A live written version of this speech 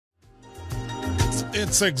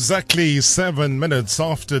It's exactly 7 minutes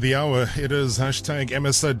after the hour. It is hashtag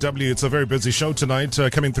MSW. It's a very busy show tonight,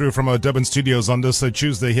 coming through from our Durban studios on this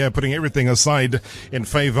Tuesday here, putting everything aside in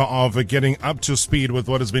favor of getting up to speed with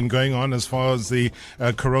what has been going on as far as the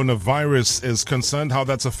coronavirus is concerned, how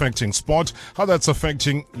that's affecting sport, how that's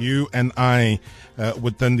affecting you and I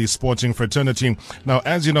within the sporting fraternity. Now,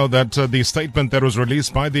 as you know, that the statement that was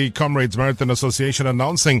released by the Comrades Marathon Association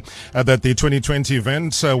announcing that the 2020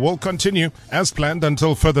 event will continue as planned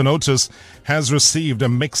until further notice has received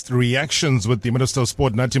mixed reactions, with the Minister of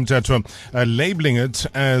Sport, Nathi Mthethwa, labeling it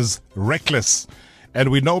as reckless. And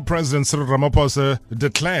we know President Cyril Ramaphosa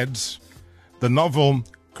declared the novel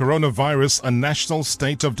coronavirus a national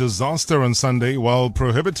state of disaster on Sunday, while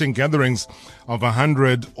prohibiting gatherings of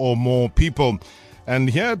 100 or more people. And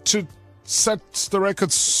here to set the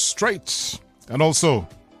record straight and also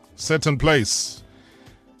set in place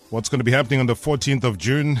what's going to be happening on the 14th of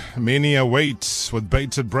June. Many await with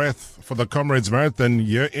bated breath for the Comrades Marathon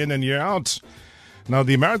year in and year out. Now,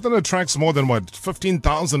 the marathon attracts more than,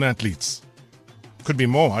 15,000 athletes? Could be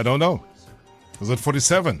more, I don't know. Is it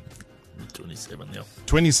 47? 27, yeah.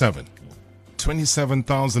 27.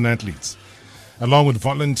 27,000 athletes, along with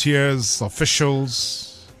volunteers,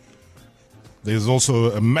 officials. There's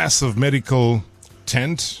also a massive medical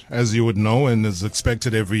tent, as you would know, and is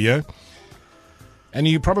expected every year. And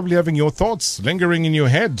you're probably having your thoughts lingering in your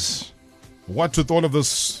head. What with all of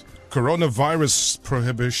this coronavirus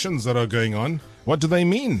prohibitions that are going on? What do they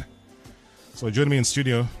mean? So joining me in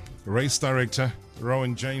studio, race director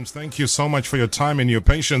Rowyn James. Thank you so much for your time and your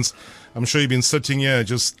patience. I'm sure you've been sitting here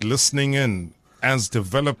just listening in as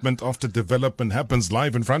development after development happens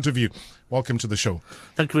live in front of you. Welcome to the show.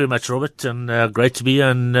 Thank you very much, Robert, and great to be here,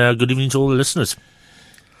 and good evening to all the listeners.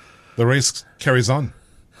 The race carries on.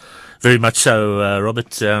 Very much so,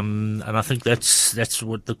 Robert, and I think that's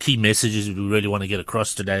what the key message is we really want to get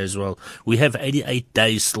across today as well. We have 88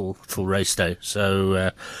 days still till race day,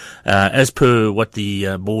 so as per what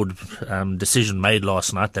the board decision made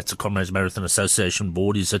last night, that's the Comrades Marathon Association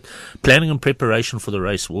board, is that planning and preparation for the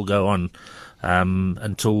race will go on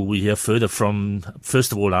until we hear further from,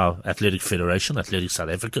 first of all, our Athletic Federation, Athletic South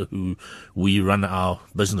Africa, who we run our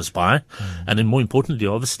business by. And then more importantly,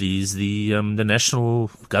 obviously, is the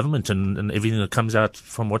national government and everything that comes out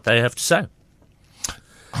from what they have to say.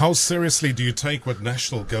 How seriously do you take what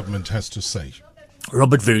national government has to say?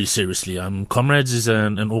 Robert, very seriously. Comrades is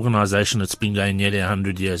an organisation that's been going nearly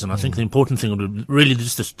 100 years, and I think the important thing, really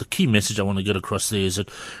just the key message I want to get across there, is that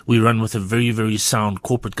we run with a very, very sound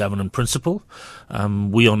corporate governance principle.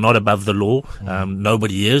 We are not above the law.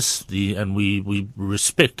 Nobody is. And we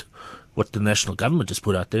respect what the national government has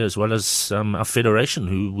put out there, as well as our federation,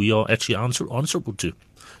 who we are actually answerable to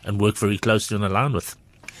and work very closely and aligned with.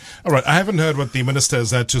 All right, I haven't heard what the minister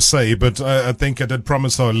has had to say, but I think I did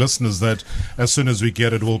promise our listeners that as soon as we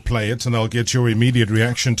get it, we'll play it, and I'll get your immediate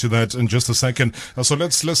reaction to that in just a second. So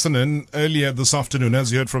let's listen in. Earlier this afternoon,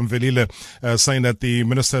 as you heard from Velile, saying that the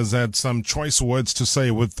minister has had some choice words to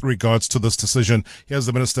say with regards to this decision. Here's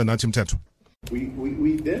the minister, Nathi Mthethwa.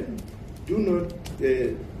 We then do not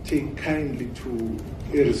take kindly to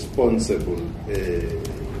irresponsible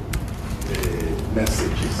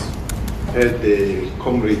messages. Had the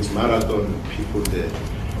Comrades Marathon people there,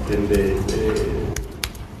 and the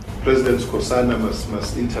President Kosana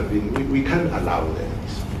must intervene. We can't allow that.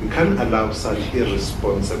 We can't allow such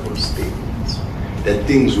irresponsible statements that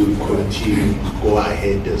things will continue to go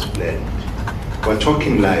ahead as planned. We're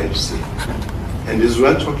talking lives here. And as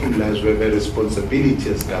we're talking lives, we have a responsibility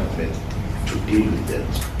as government to deal with that.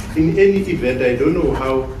 In any event, I don't know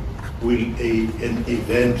how will an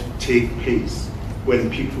event take place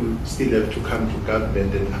when people still have to come to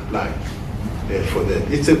government and apply for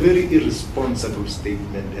that. It's a very irresponsible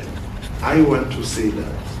statement, and I want to say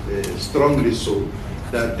that strongly so,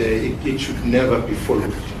 that it should never be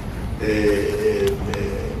followed.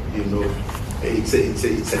 It's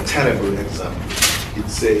a terrible example.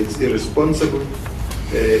 It's irresponsible,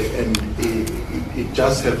 and it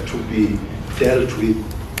just have to be dealt with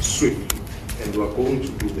swiftly, and we're going to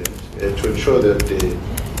do that to ensure that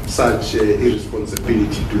such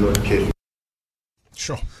irresponsibility do not carry.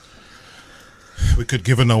 Sure. We could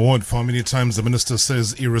give an award for how many times the minister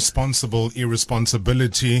says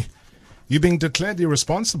irresponsibility. You're being declared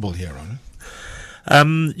irresponsible here, Ron.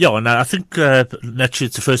 Yeah, and I think naturally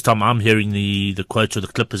it's the first time I'm hearing the quote or the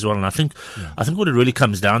clip as well. And I think what it really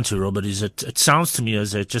comes down to, Robert, is it sounds to me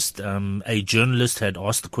as if just a journalist had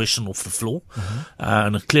asked the question off the floor,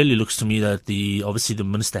 and it clearly looks to me that obviously the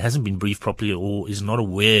minister hasn't been briefed properly or is not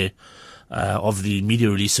aware of the media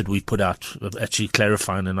release that we put out, actually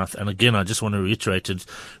clarifying. And again, I just want to reiterate it.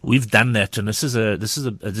 We've done that, and this is a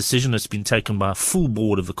decision that's been taken by a full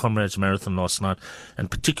board of the Comrades Marathon last night, and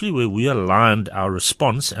particularly where we aligned our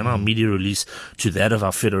response and our media release to that of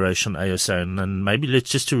our federation, ASA. And maybe let's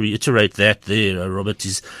just to reiterate that there, Robert,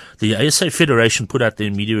 is the ASA Federation put out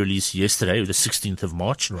their media release yesterday, the 16th of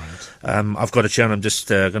March. Right. I've got it here, and I'm just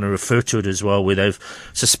going to refer to it as well, where they've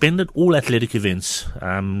suspended all athletic events,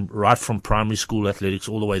 right from primary school athletics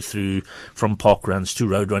all the way through from park runs to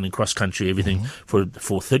road running, cross country, everything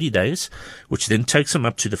for 30 days, which then takes them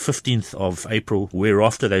up to the 15th of April,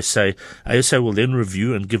 whereafter they say ASA will then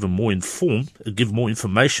review and give more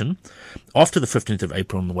information after the 15th of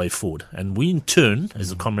April on the way forward. And we in turn, as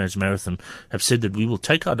the Comrades Marathon, have said that we will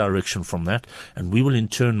take our direction from that, and we will in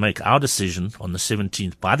turn make our decision on the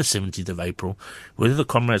 17th, by the 17th of April, whether the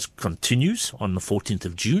Comrades continues on the 14th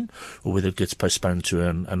of June or whether it gets postponed to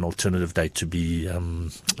an alternative date to be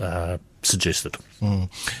suggested.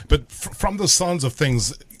 But from the sounds of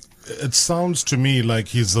things, it sounds to me like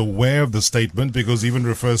he's aware of the statement, because he even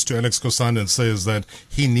refers to Alex Kosana and says that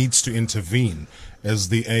he needs to intervene as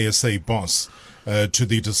the ASA boss to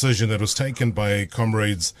the decision that was taken by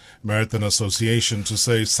Comrades Marathon Association to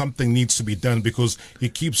say something needs to be done, because he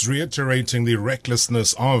keeps reiterating the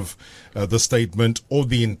recklessness of the statement or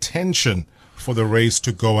the intention for the race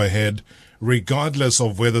to go ahead, regardless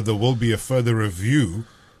of whether there will be a further review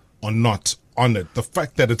or not on it. The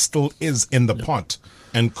fact that it still is in the pot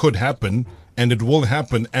and could happen, and it will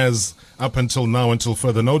happen as up until now, until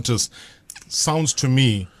further notice, sounds to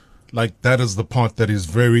me like that is the part that he's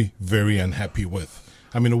very, very unhappy with.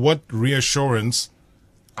 I mean, what reassurance,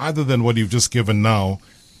 other than what you've just given now,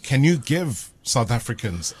 can you give South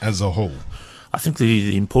Africans as a whole? I think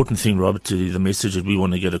the important thing, Robert, the message that we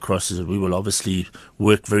want to get across is that we will obviously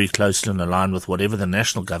work very closely and align with whatever the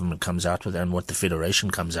national government comes out with and what the federation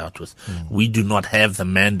comes out with. We do not have the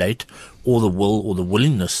mandate or the will or the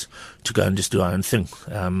willingness to go and just do our own thing.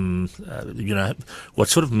 What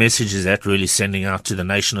sort of message is that really sending out to the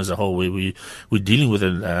nation as a whole? We're dealing with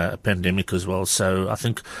a pandemic as well. So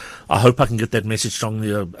I hope I can get that message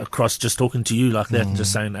strongly across just talking to you like that, and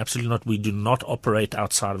just saying absolutely not. We do not operate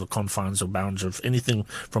outside of the confines or bounds of anything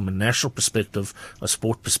from a national perspective, a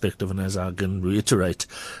sport perspective. And as I again reiterate,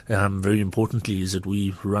 very importantly, is that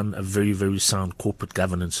we run a very, very sound corporate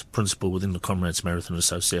governance principle within the Comrades Marathon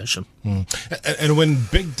Association. And when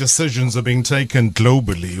big decisions are being taken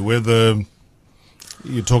globally, whether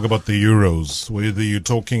you talk about the Euros, whether you're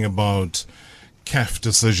talking about CAF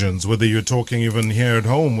decisions, whether you're talking even here at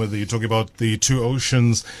home, whether you're talking about the Two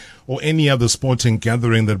Oceans or any other sporting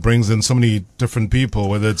gathering that brings in so many different people,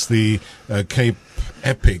 whether it's the Cape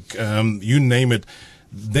Epic, you name it,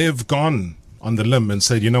 they've gone on the limb and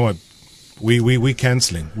said, you know what, we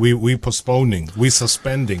cancelling, we postponing, we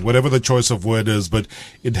suspending, whatever the choice of word is, but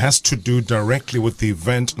it has to do directly with the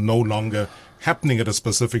event no longer happening at a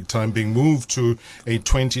specific time, being moved to a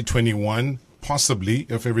 2021, possibly,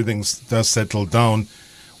 if everything does settle down.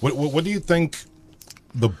 What do you think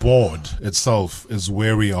the board itself is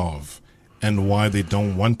wary of, and why they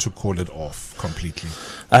don't want to call it off completely?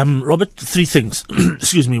 Robert, three things.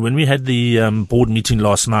 Excuse me. When we had the board meeting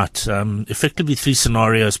last night, effectively three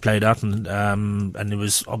scenarios played out, and there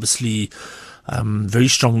was obviously very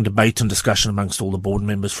strong debate and discussion amongst all the board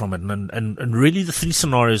members from it. And really the three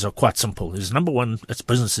scenarios are quite simple. Is number one, it's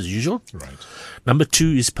business as usual. Right. Number two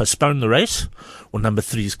is postpone the race, or number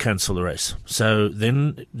three is cancel the race. So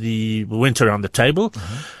then we went around the table.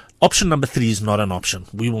 Option number three is not an option.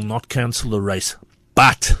 We will not cancel the race,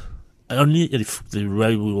 but only if the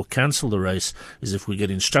way we will cancel the race is if we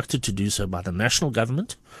get instructed to do so by the national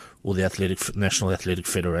government or the National Athletic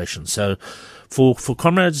Federation. So for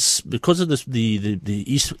Comrades, because of this, the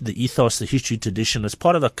ethos, the history, tradition, as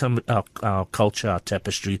part of our culture, our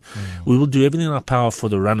tapestry, we will do everything in our power for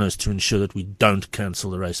the runners to ensure that we don't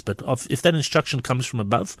cancel the race. But if that instruction comes from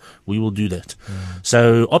above, we will do that.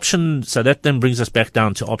 So that then brings us back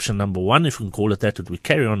down to option number one, if we can call it that we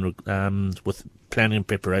carry on with planning and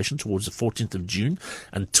preparation towards the 14th of June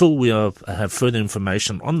until we have further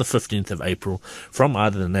information on the 15th of April from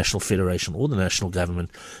either the National Federation or the national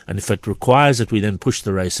government. And if it requires that we then push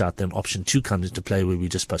the race out, then option two comes into play, where we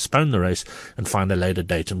just postpone the race and find a later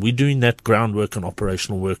date. And we're doing that groundwork and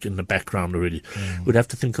operational work in the background already. We'd have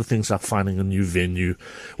to think of things like finding a new venue.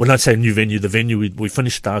 Well, not say new venue. The venue we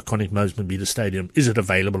finished the iconic Mozambique Stadium. Is it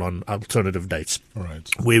available on alternative dates? Right.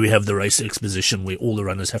 Where we have the race exposition, where all the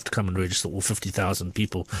runners have to come and register, all 50,000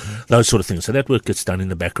 people, those sort of things. So that work gets done in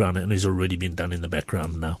the background and has already been done in the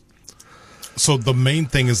background now. So the main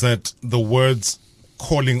thing is that the words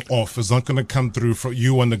calling off is not going to come through for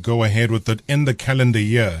you want to go ahead with it in the calendar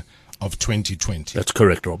year of 2020. That's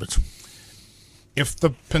correct, Robert. If the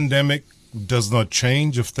pandemic does not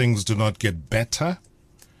change, if things do not get better,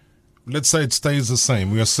 let's say it stays the same.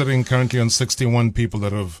 We are sitting currently on 61 people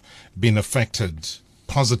that have been affected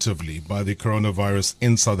positively by the coronavirus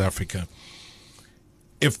in South Africa.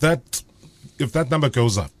 If that number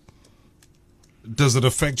goes up, does it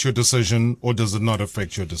affect your decision or does it not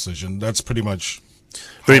affect your decision? That's pretty much...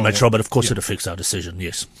 Very much, Robert. Of course it affects our decision,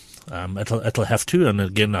 yes. It'll have to, and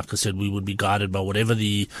again, like I said, we would be guided by whatever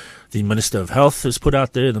the Minister of Health has put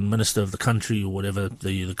out there, the Minister of the country, or whatever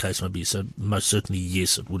the case may be. So most certainly,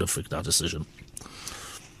 yes, it would affect our decision.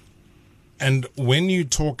 And when you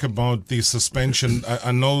talk about the suspension,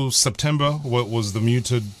 I know September was the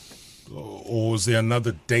muted, or was there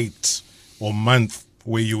another date or month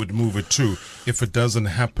where you would move it to if it doesn't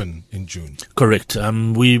happen in June? Correct.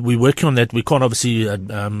 We're working on that. We can't obviously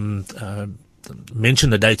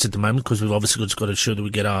mention the dates at the moment because we've obviously just got to ensure that we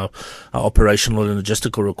get our operational and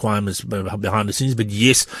logistical requirements behind the scenes. But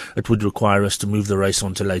yes, it would require us to move the race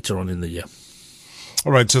on to later on in the year.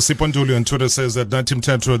 All right, so Siponduli on Twitter says that Natim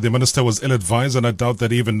Tetra, the minister, was ill-advised, and I doubt that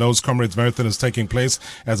he even knows Comrades Marathon is taking place,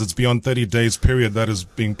 as it's beyond 30 days period that is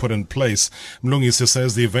being put in place. Mlungisi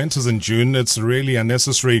says the event is in June. It's really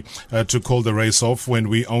unnecessary to call the race off when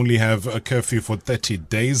we only have a curfew for 30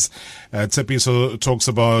 days. Tsepiso talks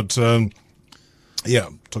about...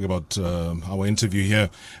 talking about our interview here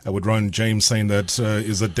with Rowyn James, saying that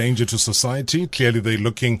is a danger to society. Clearly, they're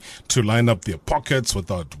looking to line up their pockets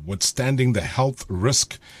without withstanding the health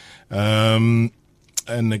risk. And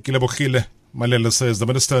Kilebokhile Malela says the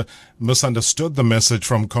minister misunderstood the message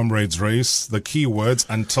from Comrades race. The key words,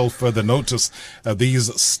 until further notice,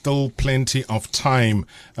 these still plenty of time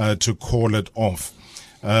to call it off.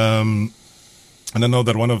 And I know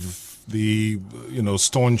that one of the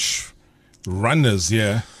staunch runners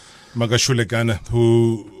here, Magashulekana,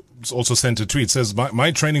 who also sent a tweet, says, my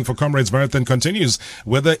training for Comrades Marathon continues,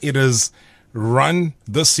 whether it is run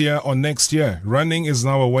this year or next year. Running is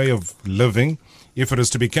now a way of living. If it is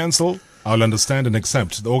to be cancelled, I'll understand and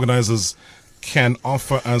accept. The organizers can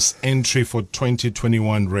offer us entry for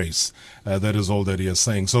 2021 race. That is all that he is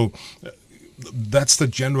saying. So that's the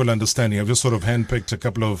general understanding. I've just sort of handpicked a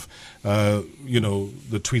couple of,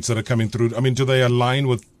 the tweets that are coming through. I mean, do they align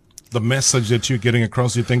with the message that you're getting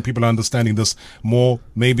across? Do you think people are understanding this more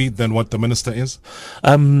maybe than what the minister is?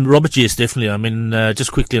 Robert, yes, definitely. I mean,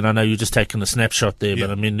 just quickly, and I know you're just taking a snapshot there, but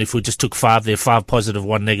I mean, if we just took 5 there, 5 positive,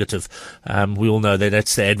 1 negative, we all know that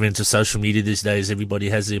that's the advent of social media these days. Everybody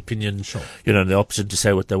has the opinion, sure, the option to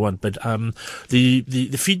say what they want. But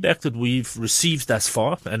the feedback that we've received thus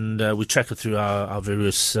far, and we track it through our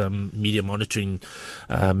various media monitoring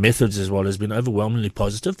methods as well, has been overwhelmingly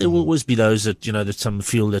positive. There will always be those that, that some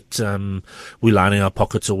feel that we're lining our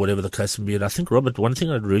pockets or whatever the case may be. And I think, Robert, one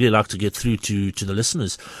thing I'd really like to get through to the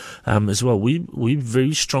listeners as well, we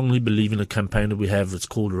very strongly believe in a campaign that we have. It's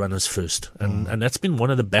called Runners First. And that's been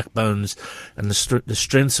one of the backbones and the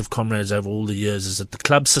strengths of Comrades over all the years, is that the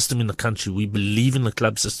club system in the country, we believe in the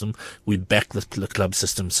club system, we back the club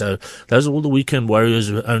system. So those are all the weekend warriors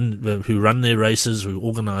who run their races, who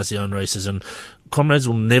organize their own races, and Comrades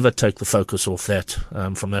will never take the focus off that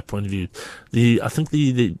from that point of view. I think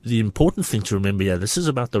the important thing to remember here, this is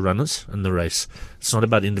about the runners and the race. It's not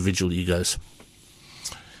about individual egos.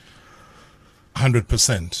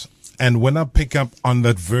 100%. And when I pick up on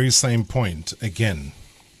that very same point again,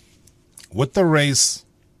 with the race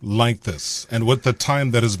like this and with the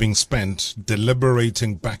time that is being spent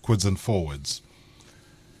deliberating backwards and forwards,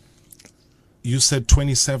 you said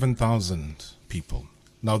 27,000 people.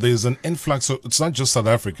 Now, there's an influx, so it's not just South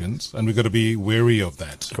Africans, and we've got to be wary of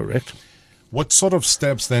that. Correct. What sort of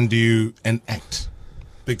steps then do you enact?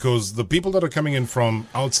 Because the people that are coming in from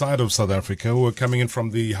outside of South Africa, who are coming in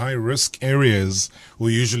from the high-risk areas, who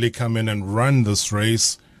usually come in and run this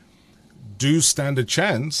race, do stand a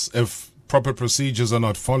chance, if proper procedures are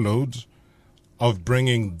not followed, of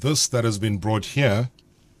bringing this that has been brought here.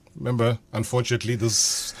 Remember, unfortunately,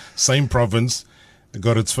 this same province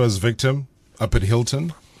got its first victim up at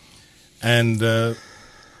Hilton, and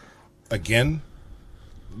again,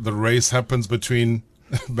 the race happens between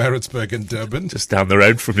Maritzburg and Durban, just down the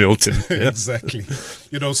road from Hilton. Yeah. Exactly.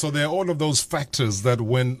 So there are all of those factors that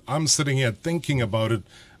when I'm sitting here thinking about it,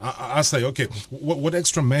 I say, okay, what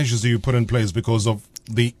extra measures do you put in place because of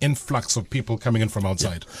the influx of people coming in from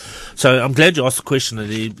outside? So I'm glad you asked the question.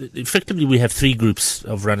 Effectively, we have three groups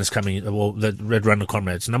of runners coming, the Red Runner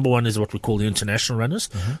Comrades. Number one is what we call the international runners.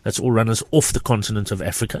 That's all runners off the continent of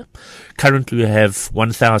Africa. Currently, we have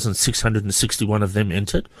 1,661 of them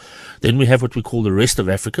entered. Then we have what we call the rest of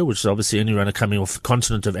Africa, which is obviously any runner coming off the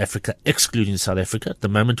continent of Africa, excluding South Africa. At the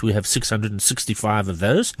moment, we have 665 of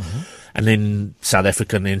those. And then South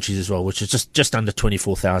African entries as well, which is just under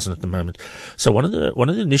 24,000 at the moment. So one of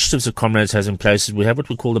the initiatives that Comrades has in place is we have what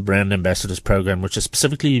we call the Brand Ambassadors Program, which is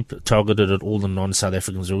specifically targeted at all the non-South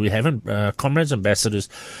Africans. We have Comrades ambassadors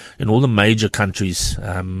in all the major countries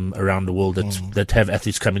around the world that have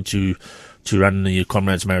athletes coming to run the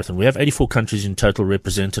Comrades Marathon. We have 84 countries in total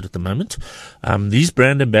represented at the moment. These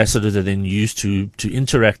brand ambassadors are then used to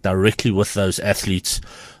interact directly with those athletes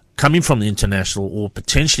coming from the international or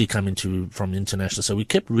potentially coming from the international. So we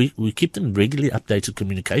keep them regularly updated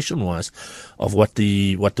communication-wise of what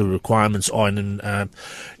the requirements are. And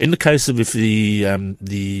in the case of if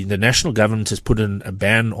the national government has put in a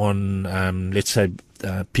ban on, let's say,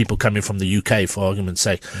 people coming from the UK, for argument's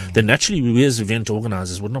sake, then naturally we as event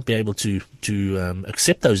organisers would not be able to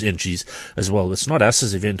accept those entries as well. It's not us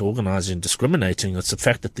as event organisers discriminating. It's the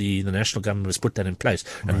fact that the national government has put that in place,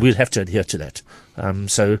 and we'll have to adhere to that.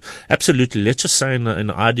 So absolutely, let's just say in an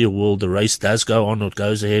ideal world, the race does go on, or it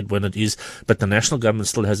goes ahead when it is, but the national government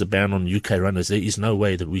still has a ban on UK runners. There is no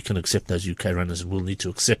way that we can accept those UK runners, and we'll need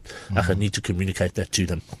to need to communicate that to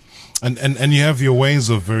them. And you have your ways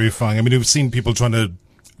of verifying. I mean, we've seen people trying to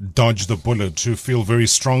dodge the bullet, to feel very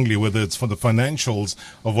strongly whether it's for the financials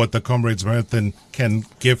of what the Comrades Marathon can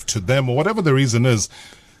give to them, or whatever the reason is,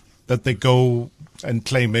 that they go and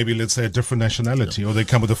claim maybe, let's say, a different nationality, or they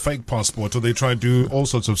come with a fake passport, or they try to do all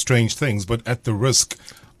sorts of strange things, but at the risk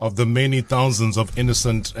of the many thousands of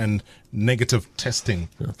innocent and negative testing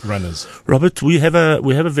runners. Robert, we have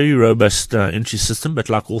a very robust entry system, but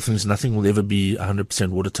like all things, nothing will ever be 100%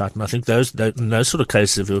 watertight. And I think in those sort of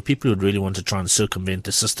cases, if there were people who would really want to try and circumvent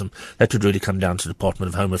the system, that would really come down to the Department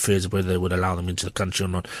of Home Affairs, whether they would allow them into the country or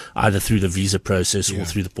not, either through the visa process or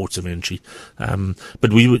through the ports of entry.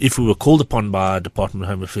 But if we were called upon by Department of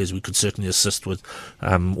Home Affairs, we could certainly assist with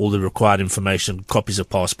all the required information, copies of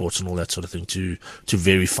passports and all that sort of thing to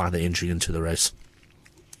verify the entry into the race.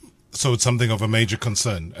 So it's something of a major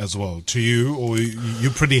concern as well to you, or you're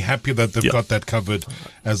pretty happy that they've got that covered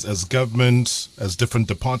as government, as different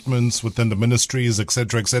departments within the ministries, et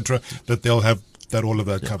cetera, that they'll have all of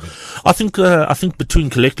that covered? I think between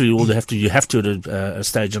collectively you have to at a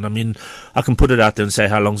stage, and I mean, I can put it out there and say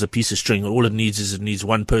how long's a piece of string. All it needs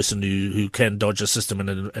one person who can dodge a system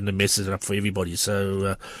and it messes it up for everybody.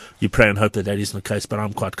 So you pray and hope that isn't the case, but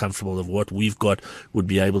I'm quite comfortable of what we've got would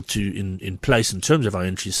be able to in place in terms of our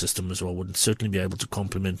entry system as well, would certainly be able to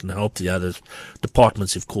complement and help the other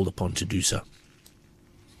departments if called upon to do so.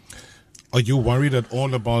 Are you worried at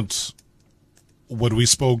all about what we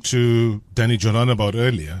spoke to Danny Jonan about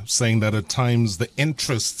earlier, saying that at times the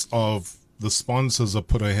interests of the sponsors are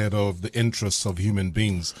put ahead of the interests of human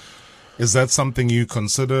beings? Is that something you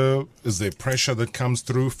consider? Is there pressure that comes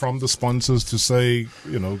through from the sponsors to say,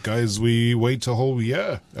 guys, we wait a whole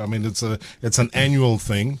year? I mean, it's an annual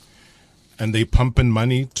thing, and they pump in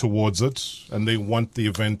money towards it, and they want the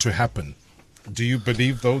event to happen. Do you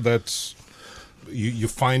believe, though, that you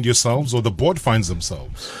find yourselves, or the board finds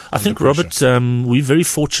themselves? I think, Robert, we're very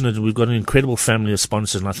fortunate. We've got an incredible family of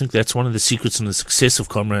sponsors, and I think that's one of the secrets in the success of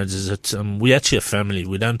Comrades is that we're actually a family.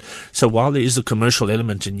 So while there is the commercial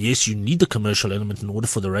element, and yes, you need the commercial element in order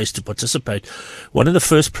for the race to participate, one of the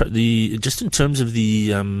first, just in terms of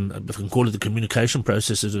the, if I can call it the communication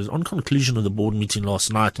process, it was on conclusion of the board meeting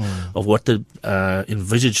last night of what the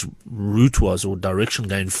envisaged route was or direction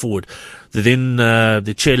going forward. Then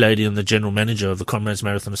the chair lady and the general manager of the Comrades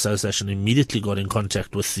Marathon Association immediately got in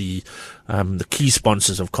contact with the key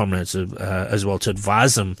sponsors of Comrades as well to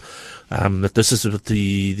advise them that this is what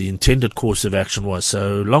the intended course of action was.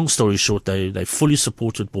 So long story short, they fully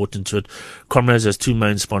supported, bought into it. Comrades has two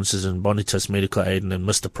main sponsors in Bonitas Medical Aid and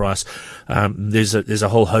Mr. Price. There's a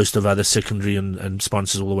whole host of other secondary and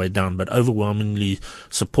sponsors all the way down, but overwhelmingly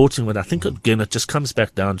supporting it. I think again, it just comes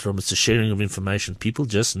back down to it's a sharing of information. People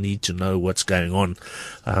just need to know what's going on.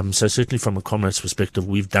 So certainly from a Comrades perspective,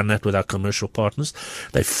 we've done that with our commercial partners.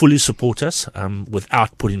 They fully support us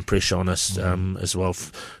without putting pressure on us as well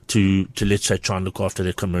to let's say try and look after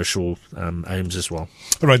their commercial aims as well.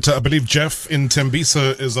 All right, I believe Jeff in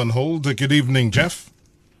Tembisa is on hold. Good evening, Jeff.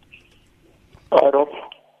 Hi, Rob.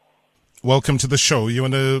 Welcome to the show. You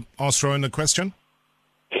want to ask Rowyn a question?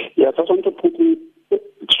 Yeah, I just want to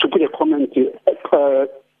put a comment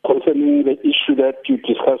concerning the issue that you're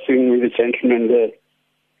discussing with the gentleman there.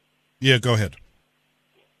 Yeah, go ahead.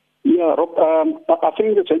 Yeah, Rob, I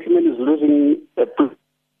think the gentleman is losing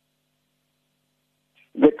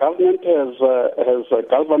the government has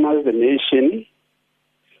galvanized the nation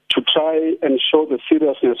to try and show the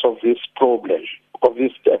seriousness of this problem, of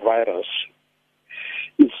this virus.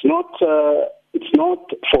 It's not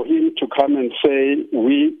for him to come and say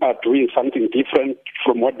we are doing something different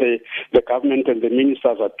from what the government and the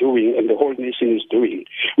ministers are doing and the whole nation is doing.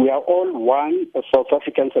 We are all one as South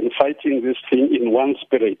Africans and fighting this thing in one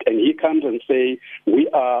spirit. And he comes and say we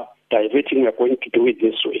are diverting, we are going to do it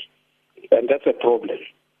this way. And that's a problem.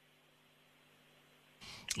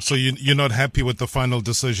 So you're not happy with the final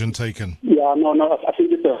decision taken? Yeah, no. I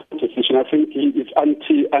think it's a decision. I think it's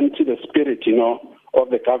anti the spirit, of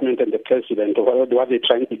the government and the president, or what they're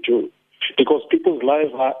trying to do, because people's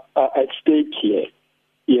lives are at stake here.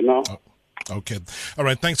 Oh, okay. All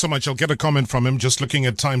right. Thanks so much. I'll get a comment from him. Just looking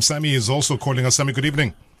at time. Sammy is also calling us. Sammy, good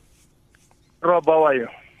evening. Rob, how are you?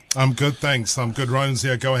 I'm good, thanks. I'm good. Ryan's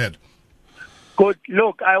here. Go ahead. Good.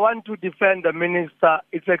 Look, I want to defend the minister.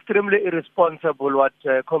 It's extremely irresponsible what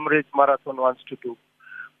Comrades Marathon wants to do.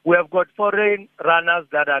 We have got foreign runners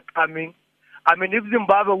that are coming. I mean, if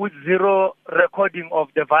Zimbabwe with zero recording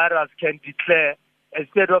of the virus can declare a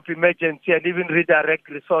state of emergency and even redirect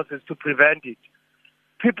resources to prevent it,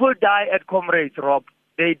 people die at Comrades, Rob.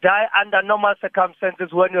 They die under normal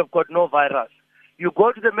circumstances when you've got no virus. You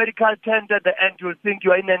go to the medical tent at the end, you'll think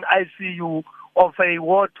you're in an ICU of a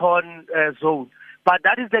war-torn zone. But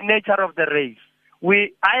that is the nature of the race.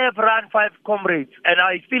 I have run 5 Comrades, and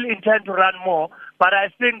I still intend to run more, but I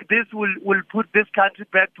think this will put this country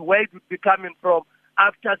back to where it would be coming from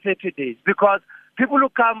after 30 days. Because people who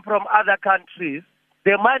come from other countries,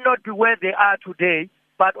 they might not be where they are today,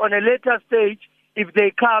 but on a later stage, if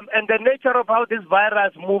they come, and the nature of how this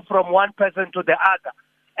virus moves from one person to the other,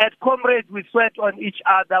 at Comrades we sweat on each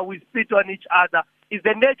other, we spit on each other, is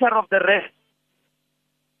the nature of the race.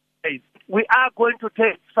 We are going to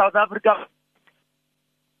take South Africa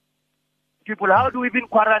people. How do we even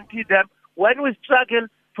quarantine them when we struggle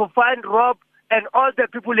to find Rob and all the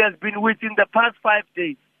people he has been with in the past 5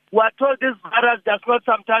 days? We are told this virus does not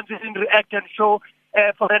sometimes even react and show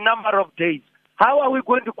for a number of days. How are we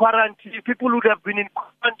going to quarantine people who have been in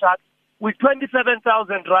contact with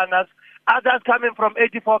 27,000 runners, others coming from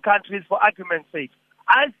 84 countries, for argument's sake?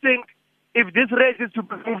 I think if this race is to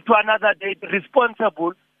be moved to another date,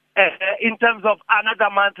 responsible in terms of another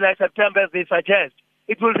month like September, as they suggest,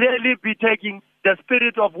 it will really be taking the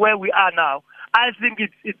spirit of where we are now. I think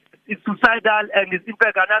it's suicidal and it's in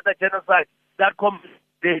fact another genocide that comes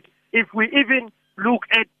date. If we even look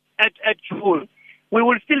at June, we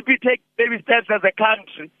will still be taking baby steps as a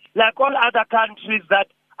country, like all other countries that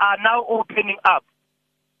are now opening up.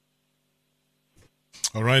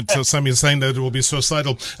 All right, so Sammy is saying that it will be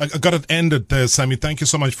suicidal. I got it ended there, Sammy. Thank you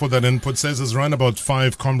so much for that input. Says there's around about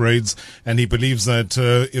 5 Comrades, and he believes that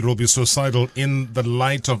it will be suicidal in the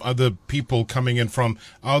light of other people coming in from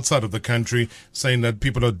outside of the country, saying that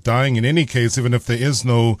people are dying in any case, even if there is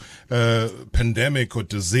no pandemic or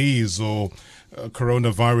disease or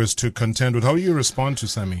coronavirus to contend with. How do you respond to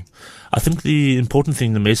Sammy? I think the important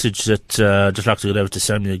thing, the message that I'd just like to get over to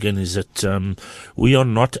Sammy again, is that we are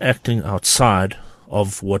not acting outside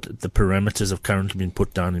of what the parameters have currently been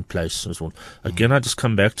put down in place as well. Again, I just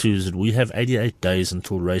come back to is that we have 88 days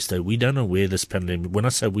until race day. We don't know where this pandemic, when I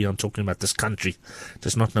say we, I'm talking about this country,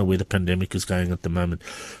 does not know where the pandemic is going at the moment.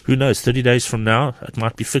 Who knows, 30 days from now, it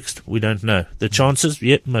might be fixed. We don't know. The chances,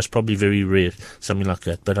 most probably very rare, something like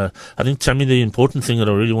that. But I think, Tammy, the important thing that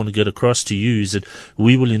I really want to get across to you is that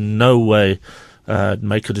we will in no way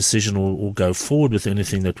make a decision or go forward with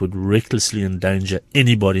anything that would recklessly endanger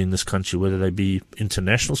anybody in this country, whether they be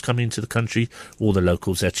internationals coming into the country or the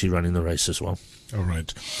locals actually running the race as well. All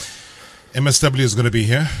right. MSW is going to be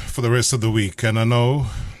here for the rest of the week, and I know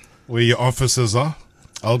where your offices are.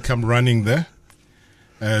 I'll come running there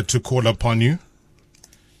to call upon you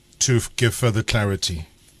to give further clarity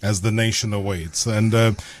as the nation awaits. And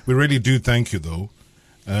we really do thank you, though.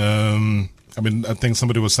 I think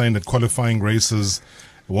somebody was saying that qualifying races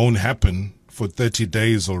won't happen for 30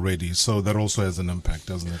 days already, so that also has an impact,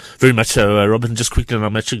 doesn't it? Very much so, Robin. Just quickly, and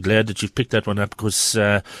I'm actually glad that you've picked that one up, because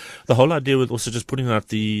the whole idea with also just putting out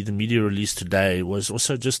the media release today was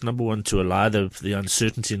also just, number one, to allay the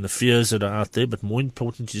uncertainty and the fears that are out there, but more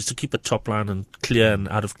important is to keep a top line and clear and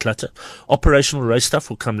out of clutter. Operational race stuff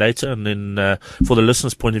will come later, and then for the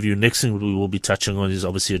listeners' point of view, next thing we will be touching on is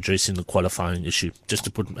obviously addressing the qualifying issue, just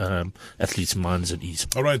to put athletes' minds at ease.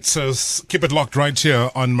 All right, so keep it locked right here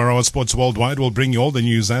on Marawa Sports Worldwide. We'll bring you all the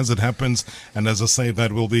news as it happens, and as I say,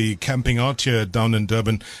 that we'll be camping out here down in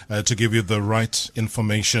Durban to give you the right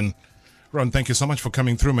information Ron, thank you so much for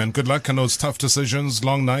coming through, man. Good luck on those tough decisions,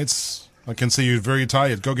 long nights. I can see you're very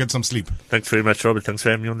tired. Go get some sleep. Thanks very much, Robert. Thanks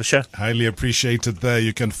for having me on the show. Highly appreciated there.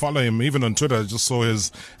 You can follow him even on Twitter. I just saw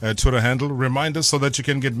his Twitter handle. Remind us so that you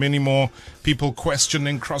can get many more people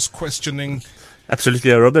questioning, cross-questioning.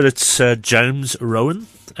 Absolutely, Robert. It's James Rowyn,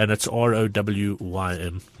 and it's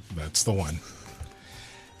Rowym. That's the one.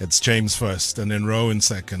 It's James first and then Rowyn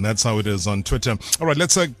second. That's how it is on Twitter. All right,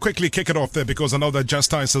 let's quickly kick it off there because I know that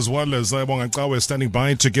Justice as well as Bonga is standing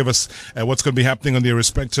by to give us what's going to be happening on their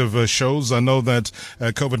respective shows. I know that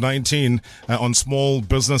COVID-19 on small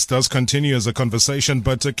business does continue as a conversation,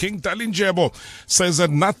 but King Dalindyebo says that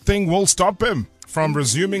nothing will stop him from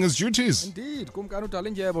resuming his duties. Indeed. Kumkanu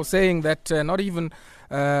Dalindyebo saying that not even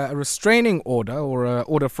a restraining order or an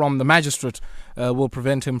order from the magistrate will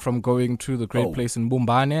prevent him from going to the great place in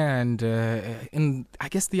Bumbane. And in, I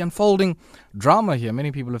guess, the unfolding drama here,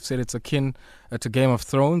 many people have said it's akin to Game of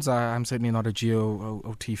Thrones. I'm certainly not a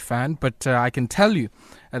GOT fan, but I can tell you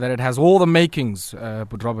that it has all the makings,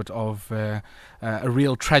 Robert, of a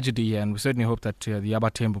real tragedy. And we certainly hope that the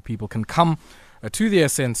Abatembu people can come to their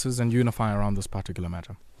senses and unify around this particular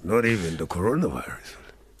matter. Not even the coronavirus.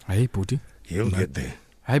 Hey, Puti. You'll get there.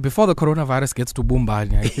 Hey, before the coronavirus gets to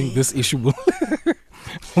Bumbane, I think this issue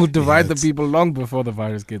will divide the people long before the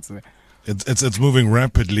virus gets there. It's moving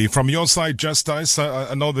rapidly. From your side, Justice,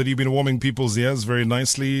 I know that you've been warming people's ears very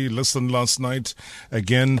nicely. Listened last night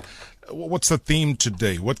again. What's the theme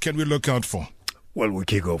today? What can we look out for? Well, we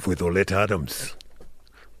kick off with Olette Adams.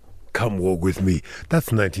 Come Walk With Me.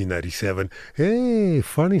 That's 1997. Hey,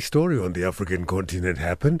 funny story on the African continent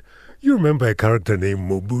happened. You remember a character named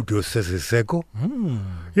Mobutu Sese Seko?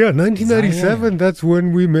 Yeah, 1997, that's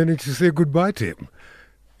when we managed to say goodbye to him.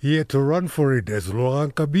 He had to run for it as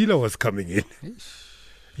Laurent Kabila was coming in.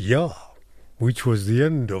 Yeah, which was the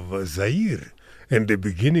end of Zaire and the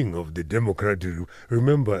beginning of the democratic.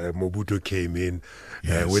 Remember, Mobutu came in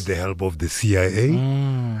with the help of the CIA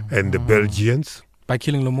and the Belgians. By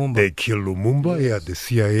killing Lumumba. They killed Lumumba, the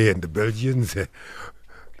CIA and the Belgians.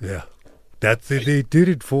 Yeah. That's it. They did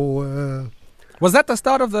it for... Was that the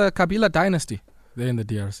start of the Kabila dynasty there in the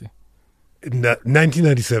DRC?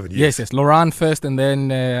 1997, yes. Yes. Laurent first and then...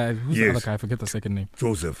 who's the other guy? I forget the second name.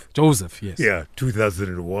 Joseph, yes. Yeah,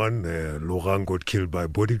 2001, Laurent got killed by a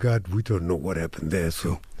bodyguard. We don't know what happened there,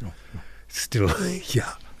 so... No. Still,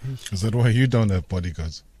 yeah. Is that why you don't have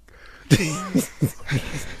bodyguards?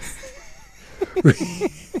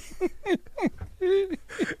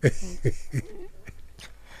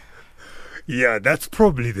 Yeah, that's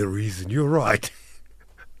probably the reason. You're right.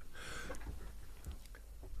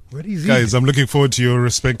 What is Guys, I'm looking forward to your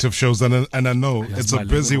respective shows, and I know it's a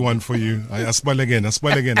busy one for you. I asbal again.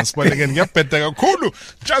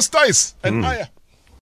 Justice and Aya.